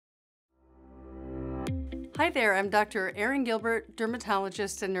Hi there, I'm Dr. Erin Gilbert,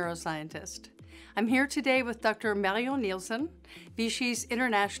 Dermatologist and Neuroscientist. I'm here today with Dr. Marion Nielsen, Vichy's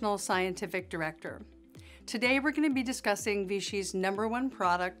International Scientific Director. Today we're going to be discussing Vichy's #1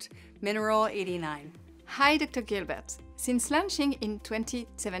 product, Mineral 89. Hi, Dr. Gilbert. Since launching in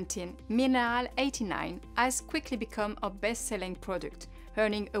 2017, Mineral 89 has quickly become our best-selling product,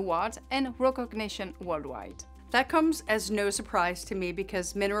 earning awards and recognition worldwide. That comes as no surprise to me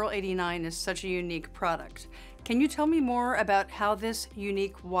because Mineral 89 is such a unique product. Can you tell me more about how this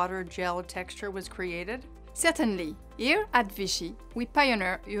unique water gel texture was created? Certainly. Here at Vichy, we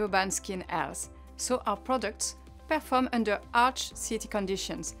pioneer urban skin health, so our products perform under harsh city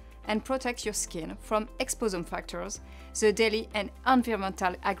conditions and protect your skin from exposome factors, the daily and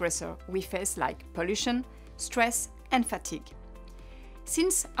environmental aggressors we face like pollution, stress, and fatigue.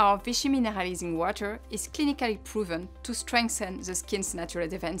 Since our Vichy Mineralizing Water is clinically proven to strengthen the skin's natural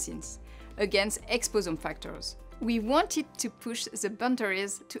defenses against exposome factors, we wanted to push the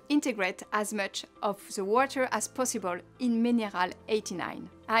boundaries to integrate as much of the water as possible in Mineral 89.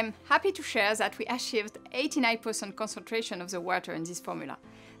 I'm happy to share that we achieved 89% concentration of the water in this formula,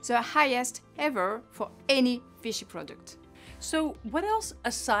 the highest ever for any Vichy product. So what else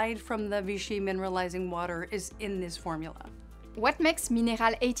aside from the Vichy Mineralizing Water is in this formula? What makes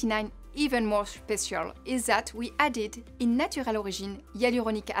Mineral 89 even more special is that we added in natural origin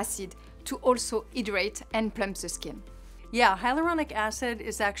hyaluronic acid to also hydrate and plump the skin. Yeah, hyaluronic acid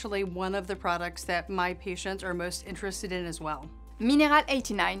is actually one of the products that my patients are most interested in as well. Mineral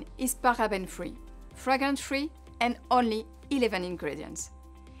 89 is paraben-free, fragrance-free, and only 11 ingredients.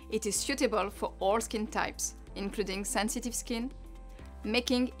 It is suitable for all skin types, including sensitive skin,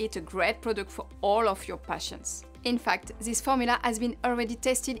 making it a great product for all of your patients. In fact, this formula has been already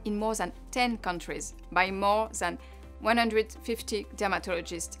tested in more than 10 countries by more than 150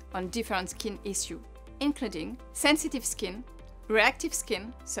 dermatologists on different skin issues, including sensitive skin, reactive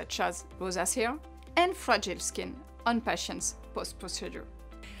skin, such as rosacea, and fragile skin on patients post-procedure.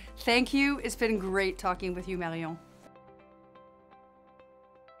 Thank you. It's been great talking with you, Marion.